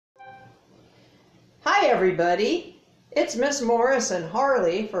Hi everybody, it's Miss Morris and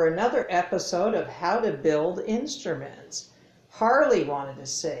Harley for another episode of How to Build Instruments. Harley wanted to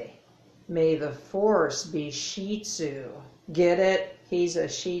say, may the force be Shih Tzu. Get it? He's a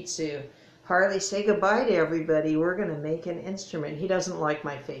Shih Tzu. Harley, say goodbye to everybody. We're going to make an instrument. He doesn't like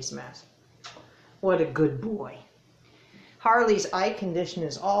my face mask. What a good boy. Harley's eye condition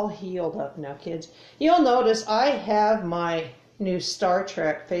is all healed up now, kids. You'll notice I have my new Star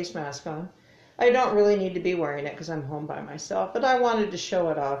Trek face mask on. I don't really need to be wearing it because I'm home by myself, but I wanted to show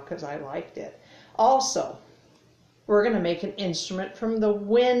it off because I liked it. Also, we're going to make an instrument from the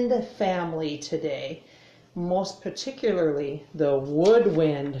wind family today, most particularly the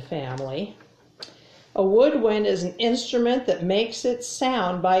woodwind family. A woodwind is an instrument that makes its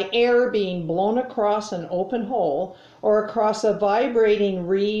sound by air being blown across an open hole or across a vibrating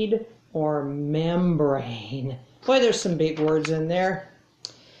reed or membrane. Boy, there's some big words in there.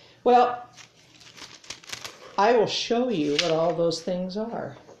 Well, I will show you what all those things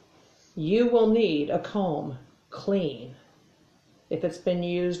are. You will need a comb, clean. If it's been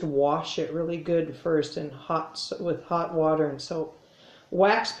used, wash it really good first with hot water and soap.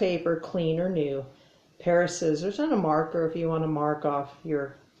 Wax paper, clean or new. Pair of scissors and a marker if you want to mark off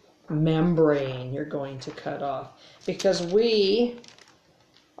your membrane you're going to cut off. Because we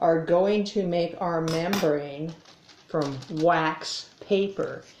are going to make our membrane from wax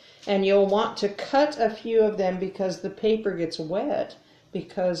paper. And you'll want to cut a few of them because the paper gets wet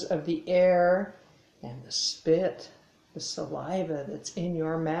because of the air and the spit, the saliva that's in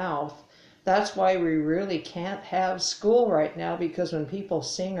your mouth. That's why we really can't have school right now, because when people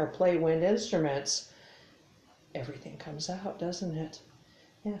sing or play wind instruments, everything comes out, doesn't it?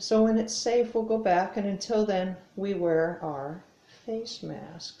 Yeah, so when it's safe, we'll go back, and until then, we wear our face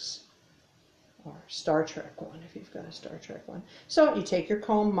masks. Or Star Trek one, if you've got a Star Trek one. So you take your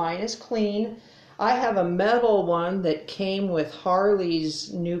comb, mine is clean. I have a metal one that came with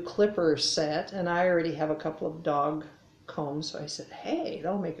Harley's new clipper set, and I already have a couple of dog combs, so I said, hey,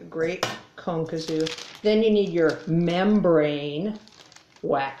 that'll make a great Comb Kazoo. Then you need your membrane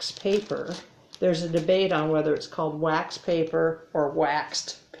wax paper. There's a debate on whether it's called wax paper or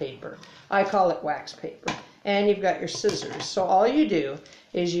waxed paper. I call it wax paper. And you've got your scissors. So all you do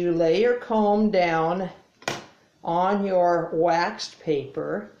is you lay your comb down on your waxed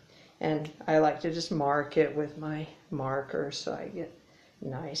paper, and I like to just mark it with my marker so I get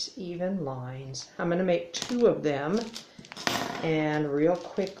nice even lines. I'm going to make 2 of them, and real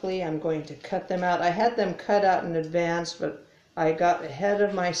quickly I'm going to cut them out. I had them cut out in advance, but I got ahead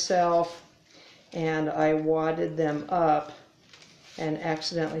of myself and I wadded them up and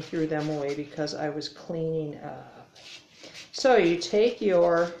accidentally threw them away because I was cleaning up. So you take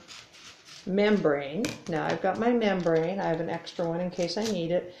your membrane. Now I've got my membrane. I have an extra one in case I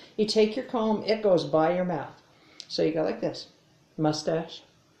need it. You take your comb. It goes by your mouth. So you go like this. Mustache.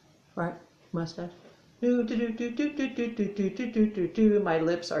 Right? Mustache. Do, do, do, do, do, do, do, do, do, do, do, do. My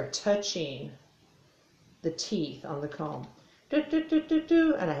lips are touching the teeth on the comb. Do, do, do, do,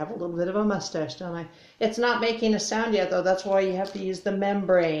 do. And I have a little bit of a mustache, don't I? It's not making a sound yet, though. That's why you have to use the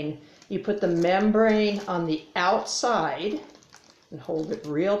membrane. You put the membrane on the outside and hold it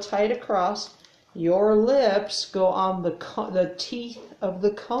real tight across. Your lips go on the teeth of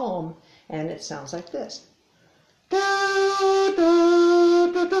the comb, and it sounds like this.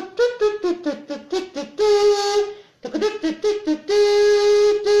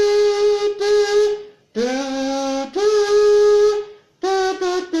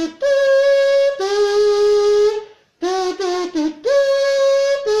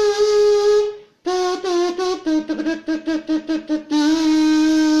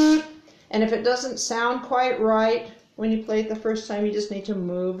 And if it doesn't sound quite right when you play it the first time, you just need to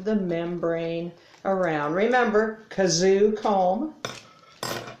move the membrane around. Remember, kazoo comb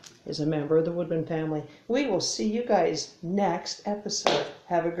is a member of the woodwind family. We will see you guys next episode.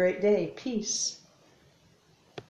 Have a great day. Peace.